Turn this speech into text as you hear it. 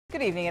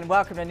Good evening and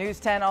welcome to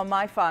News 10 on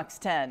My Fox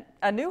 10.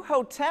 A new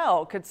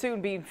hotel could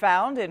soon be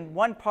found in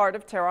one part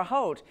of Terre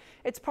Haute.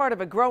 It's part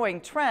of a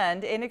growing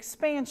trend in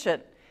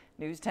expansion.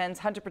 News 10's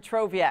Hunter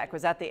Petroviak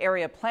was at the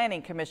Area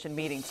Planning Commission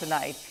meeting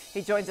tonight.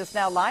 He joins us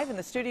now live in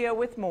the studio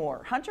with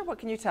more. Hunter, what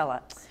can you tell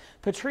us?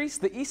 Patrice,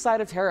 the east side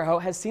of Terre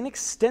Haute has seen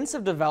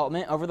extensive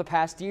development over the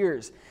past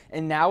years,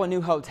 and now a new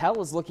hotel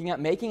is looking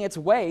at making its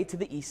way to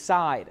the east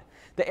side.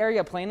 The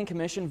Area Planning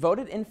Commission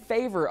voted in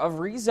favor of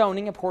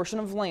rezoning a portion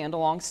of land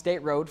along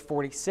State Road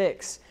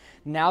 46.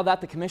 Now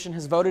that the commission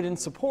has voted in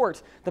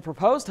support, the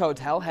proposed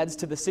hotel heads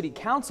to the City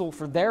Council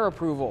for their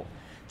approval.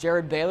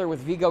 Jared Baylor with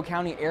Vigo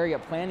County Area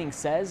Planning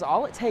says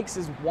all it takes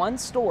is one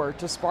store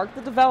to spark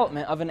the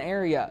development of an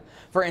area.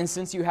 For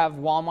instance, you have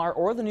Walmart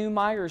or the new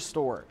Myers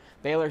store.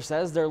 Baylor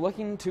says they're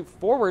looking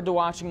forward to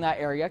watching that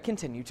area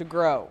continue to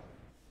grow.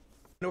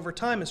 Over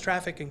time, as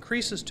traffic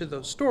increases to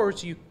those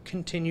stores, you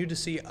continue to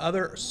see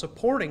other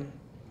supporting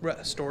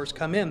stores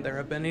come in. There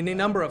have been any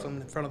number of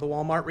them in front of the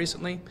Walmart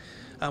recently.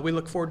 We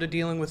look forward to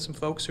dealing with some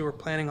folks who are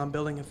planning on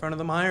building in front of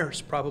the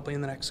Myers probably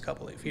in the next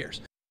couple of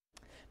years.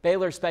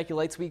 Baylor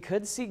speculates we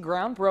could see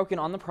ground broken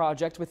on the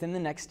project within the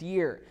next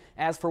year.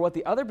 As for what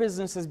the other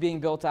businesses being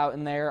built out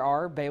in there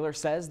are, Baylor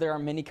says there are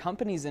many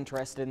companies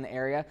interested in the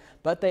area,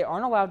 but they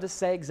aren't allowed to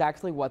say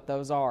exactly what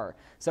those are.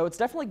 So it's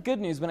definitely good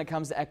news when it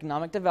comes to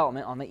economic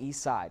development on the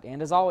east side.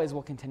 And as always,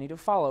 we'll continue to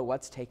follow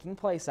what's taking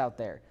place out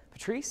there.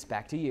 Patrice,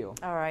 back to you.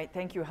 All right.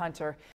 Thank you, Hunter.